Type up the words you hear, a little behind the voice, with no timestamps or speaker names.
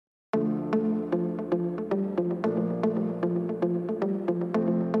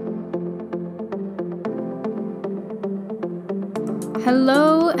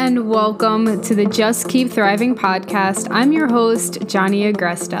Hello and welcome to the Just Keep Thriving podcast. I'm your host, Johnny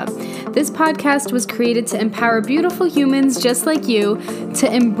Agresta. This podcast was created to empower beautiful humans just like you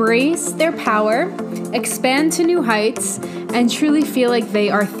to embrace their power, expand to new heights, and truly feel like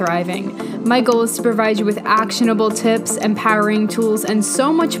they are thriving. My goal is to provide you with actionable tips, empowering tools, and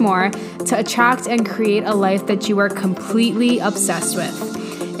so much more to attract and create a life that you are completely obsessed with.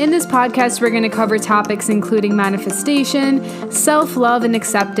 In this podcast, we're going to cover topics including manifestation, self-love and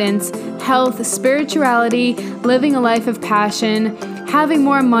acceptance, health, spirituality, living a life of passion, having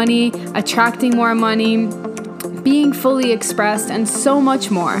more money, attracting more money, being fully expressed, and so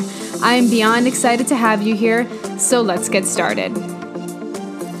much more. I am beyond excited to have you here, so let's get started.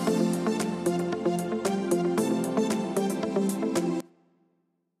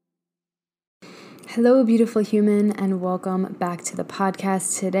 Hello, beautiful human, and welcome back to the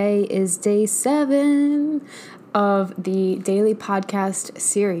podcast. Today is day 7 of the daily podcast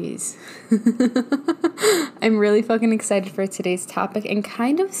series. I'm really fucking excited for today's topic and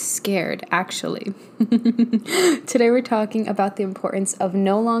kind of scared, actually. Today we're talking about the importance of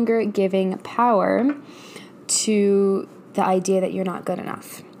no longer giving power to the idea that you're not good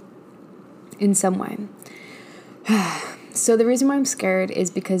enough in some way. So the reason why I'm scared is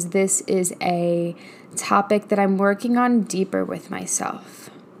because this is a topic that I'm working on deeper with myself.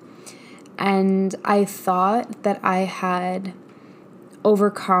 And I thought that I had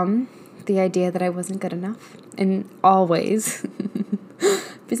overcome the idea that I wasn't good enough in all ways.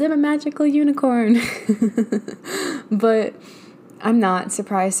 Because I'm a magical unicorn. But I'm not.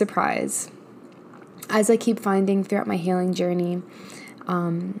 Surprise, surprise. As I keep finding throughout my healing journey,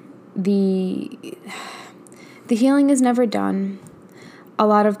 the healing is never done. A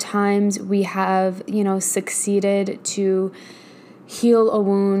lot of times we have, succeeded to heal a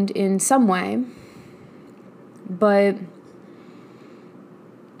wound in some way, but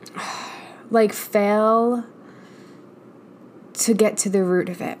fail to get to the root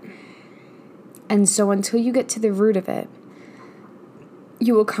of it. And so until you get to the root of it,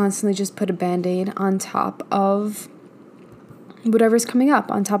 you will constantly just put a Band-Aid on top of whatever's coming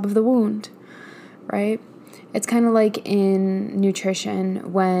up, on top of the wound, right? It's kind of like in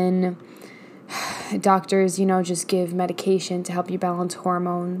nutrition when doctors, just give medication to help you balance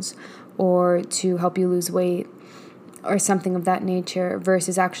hormones or to help you lose weight or something of that nature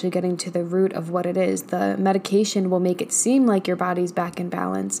versus actually getting to the root of what it is. The medication will make it seem like your body's back in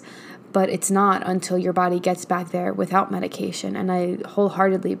balance, but it's not until your body gets back there without medication. And I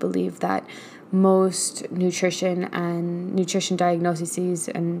wholeheartedly believe that most nutrition and nutrition diagnoses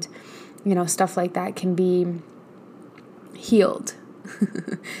and stuff like that can be healed.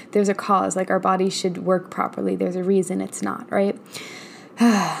 There's a cause, like our body should work properly. There's a reason it's not, right?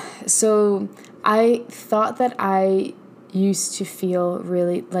 So I thought that I used to feel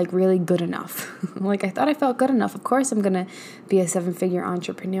really good enough. I thought I felt good enough. Of course I'm going to be a 7-figure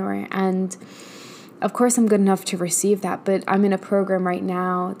entrepreneur. And of course I'm good enough to receive that, but I'm in a program right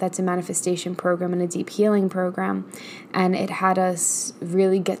now that's a manifestation program and a deep healing program, and it had us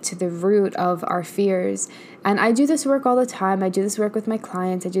really get to the root of our fears. And I do this work all the time. I do this work with my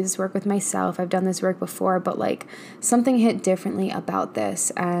clients. I do this work with myself. I've done this work before, but something hit differently about this,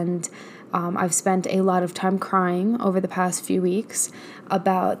 and I've spent a lot of time crying over the past few weeks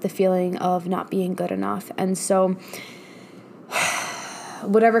about the feeling of not being good enough. And so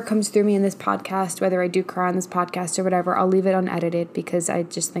whatever comes through me in this podcast, whether I do cry on this podcast or whatever, I'll leave it unedited because I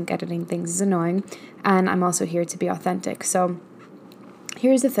just think editing things is annoying. And I'm also here to be authentic. So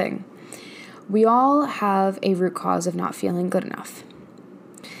here's the thing. We all have a root cause of not feeling good enough.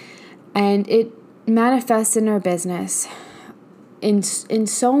 And it manifests in our business in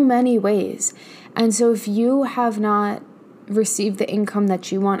so many ways. And so if you have not received the income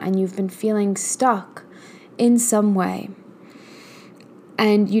that you want and you've been feeling stuck in some way,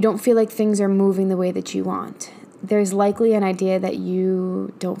 and you don't feel like things are moving the way that you want, there's likely an idea that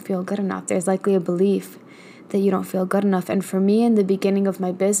you don't feel good enough. There's likely a belief that you don't feel good enough. And for me, in the beginning of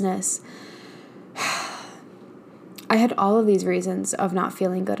my business, I had all of these reasons of not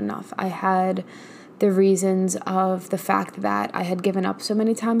feeling good enough. I had the reasons of the fact that I had given up so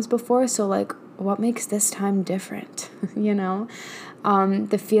many times before. So what makes this time different?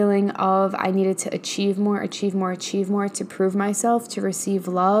 The feeling of I needed to achieve more to prove myself, to receive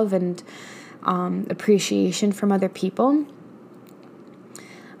love and appreciation from other people.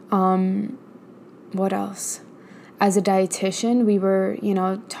 What else? As a dietitian, we were,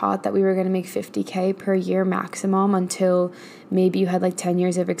 taught that we were going to make $50K per year maximum until maybe you had 10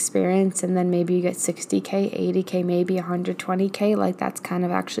 years of experience, and then maybe you get $60K, $80K, maybe $120K. That's kind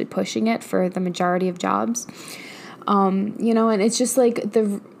of actually pushing it for the majority of jobs. And it's just like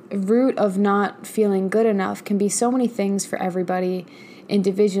the root of not feeling good enough can be so many things for everybody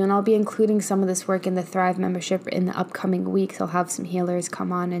individually. And I'll be including some of this work in the Thrive membership in the upcoming weeks. I'll have some healers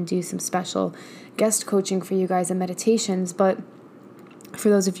come on and do some special guest coaching for you guys and meditations. But for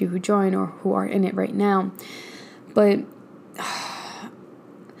those of you who join or who are in it right now, but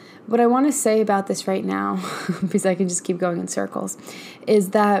what I want to say about this right now, because I can just keep going in circles,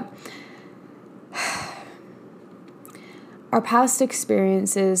 is that our past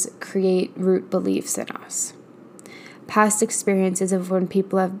experiences create root beliefs in us. Past experiences of when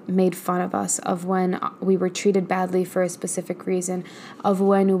people have made fun of us, of when we were treated badly for a specific reason, of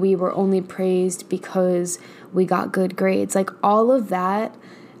when we were only praised because we got good grades. Like all of that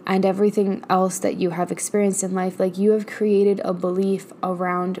and everything else that you have experienced in life, like you have created a belief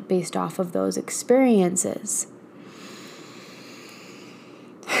around based off of those experiences.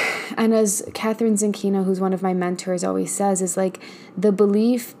 And as Catherine Zinkino, who's one of my mentors, always says, is like the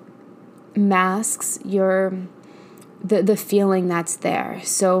belief masks the feeling that's there.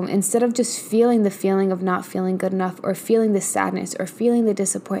 So instead of just feeling the feeling of not feeling good enough, or feeling the sadness, or feeling the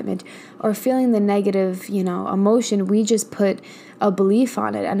disappointment, or feeling the negative, emotion, we just put a belief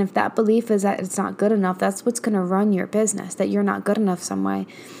on it. And if that belief is that it's not good enough, that's what's going to run your business. That you're not good enough some way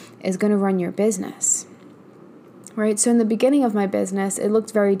is going to run your business. Right? So in the beginning of my business, it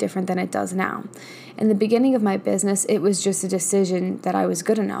looked very different than it does now. In the beginning of my business, it was just a decision that I was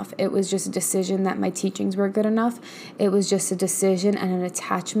good enough. It was just a decision that my teachings were good enough. It was just a decision and an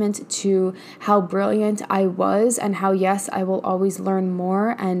attachment to how brilliant I was and how, yes, I will always learn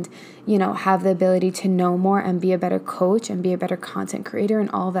more and, have the ability to know more and be a better coach and be a better content creator and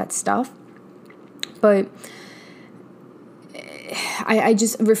all that stuff. But I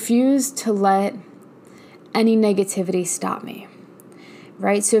just refuse to let any negativity stop me,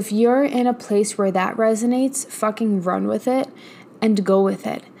 right? So if you're in a place where that resonates, fucking run with it and go with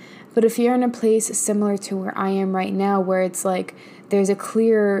it. But if you're in a place similar to where I am right now, where it's like there's a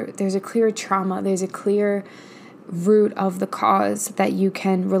clear trauma, there's a clear root of the cause that you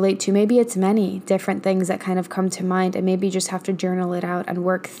can relate to. Maybe it's many different things that kind of come to mind, and maybe you just have to journal it out and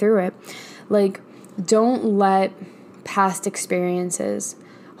work through it. Like, don't let past experiences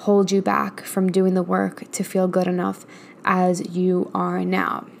hold you back from doing the work to feel good enough as you are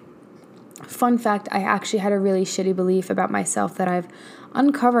now. Fun fact, I actually had a really shitty belief about myself that I've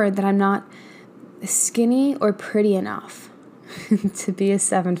uncovered, that I'm not skinny or pretty enough to be a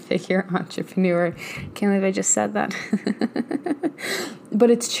 7-figure entrepreneur. Can't believe I just said that. But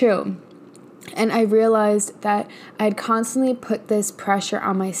it's true. And I realized that I had constantly put this pressure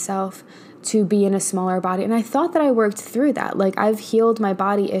on myself to be in a smaller body. And I thought that I worked through that. Like, I've healed my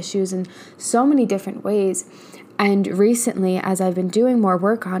body issues in so many different ways. And recently, as I've been doing more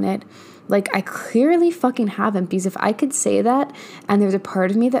work on it, like, I clearly fucking haven't. Because if I could say that and there's a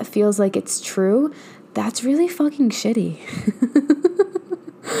part of me that feels like it's true, that's really fucking shitty.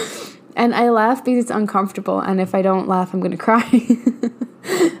 And I laugh because it's uncomfortable. And if I don't laugh, I'm going to cry.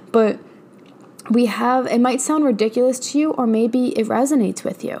 But it might sound ridiculous to you, or maybe it resonates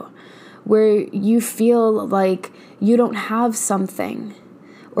with you, where you feel like you don't have something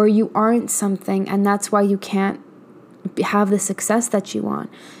or you aren't something, and that's why you can't have the success that you want.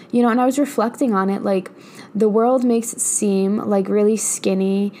 And I was reflecting on it, like, the world makes it seem like really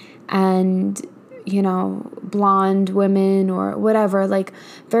skinny and, blonde women or whatever, like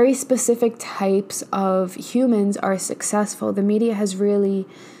very specific types of humans are successful. The media has really,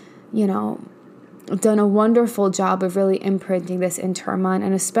 done a wonderful job of really imprinting this into our mind,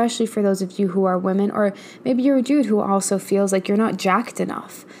 and especially for those of you who are women, or maybe you're a dude who also feels like you're not jacked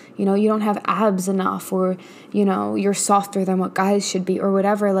enough, you don't have abs enough, or you're softer than what guys should be, or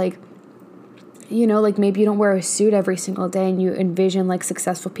whatever. Like, like maybe you don't wear a suit every single day and you envision like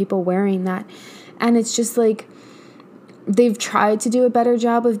successful people wearing that. And it's just like they've tried to do a better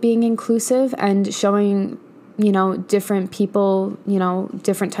job of being inclusive and showing different people,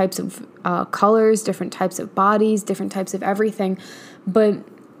 different types of colors, different types of bodies, different types of everything. But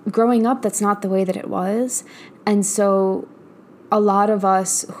growing up, that's not the way that it was. And so a lot of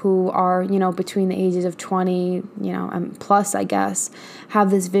us who are, between the ages of 20, and plus, I guess, have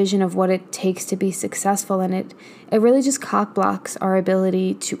this vision of what it takes to be successful. And it really just cock blocks our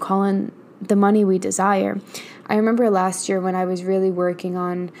ability to call in the money we desire. I remember last year when I was really working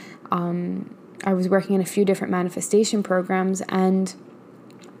on, I was working in a few different manifestation programs, and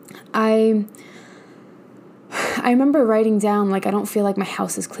I remember writing down, like, I don't feel like my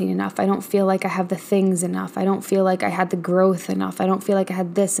house is clean enough. I don't feel like I have the things enough. I don't feel like I had the growth enough. I don't feel like I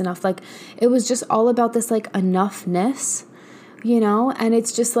had this enough. Like, it was just all about this, like, enoughness, and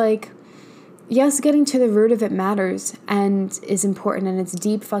it's just like, yes, getting to the root of it matters and is important, and it's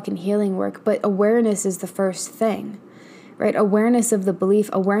deep fucking healing work, but awareness is the first thing, right? Awareness of the belief,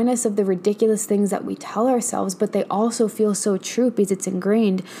 awareness of the ridiculous things that we tell ourselves, but they also feel so true because it's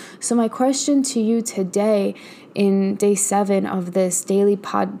ingrained. So my question to you today in day 7 of this daily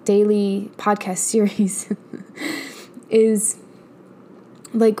podcast series is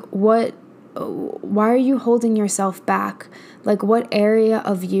like, why are you holding yourself back? Like, what area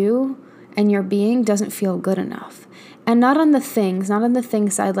of you and your being doesn't feel good enough? And not on the things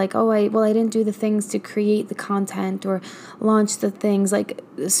side, like, I didn't do the things to create the content or launch the things. Like,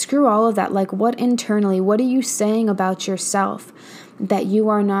 screw all of that. Like, what internally, what are you saying about yourself that you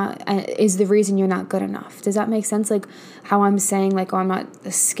are not, is the reason you're not good enough? Does that make sense? Like, how I'm saying, like, I'm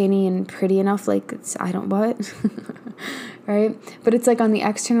not skinny and pretty enough. Like, what? Right? But it's like, on the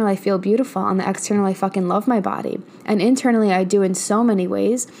external, I feel beautiful. On the external, I fucking love my body. And internally, I do in so many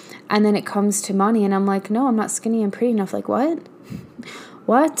ways. And then it comes to money, and I'm like, no, I'm not skinny and pretty enough. Like, what?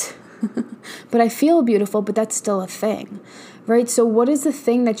 What? But I feel beautiful, but that's still a thing, right? So what is the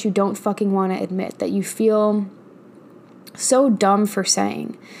thing that you don't fucking want to admit, that you feel so dumb for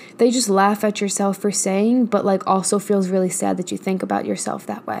saying? They just laugh at yourself for saying, but like also feels really sad that you think about yourself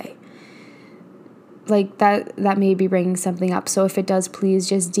that way. Like that may be bringing something up. So if it does, please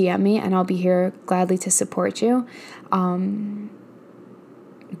just DM me and I'll be here gladly to support you.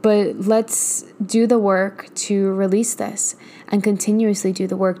 But let's do the work to release this and continuously do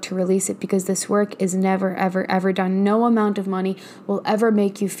the work to release it, because this work is never, ever, ever done. No amount of money will ever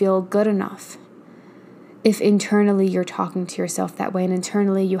make you feel good enough if internally you're talking to yourself that way and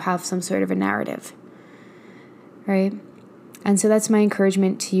internally you have some sort of a narrative, right? And so that's my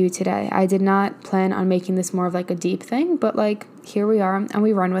encouragement to you today. I did not plan on making this more of like a deep thing, but like here we are and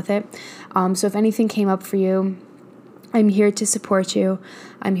we run with it. So if anything came up for you, I'm here to support you.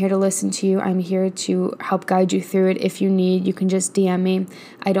 I'm here to listen to you. I'm here to help guide you through it. If you need, you can just DM me.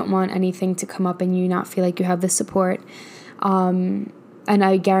 I don't want anything to come up and you not feel like you have the support. And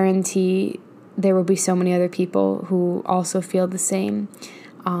I guarantee there will be so many other people who also feel the same.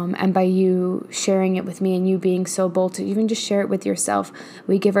 And by you sharing it with me and you being so bold to even just share it with yourself,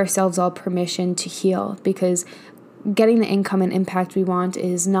 we give ourselves all permission to heal, because getting the income and impact we want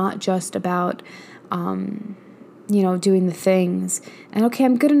is not just about, doing the things and okay,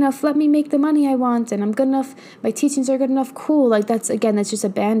 I'm good enough, let me make the money I want, and I'm good enough, my teachings are good enough, cool. Like that's just a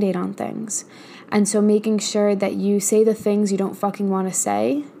band-aid on things. And so making sure that you say the things you don't fucking want to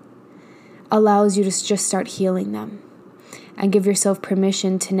say allows you to just start healing them and give yourself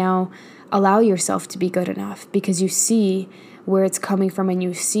permission to now allow yourself to be good enough, because you see where it's coming from and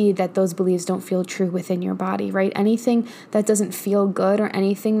you see that those beliefs don't feel true within your body, right? Anything that doesn't feel good or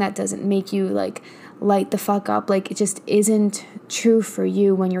anything that doesn't make you like light the fuck up, like it just isn't true for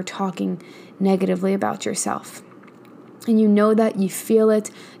you when you're talking negatively about yourself. And you know that, you feel it,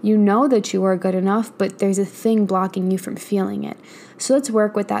 you know that you are good enough, but there's a thing blocking you from feeling it. So let's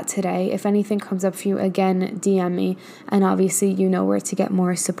work with that today. If anything comes up for you, again, DM me. And obviously you know where to get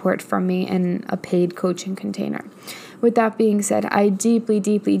more support from me in a paid coaching container. With that being said, I deeply,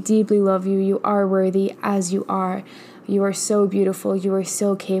 deeply, deeply love you. You are worthy as you are. You are so beautiful. You are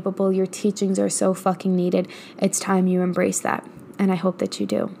so capable. Your teachings are so fucking needed. It's time you embrace that. And I hope that you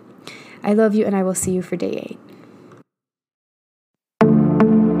do. I love you, and I will see you for day 8.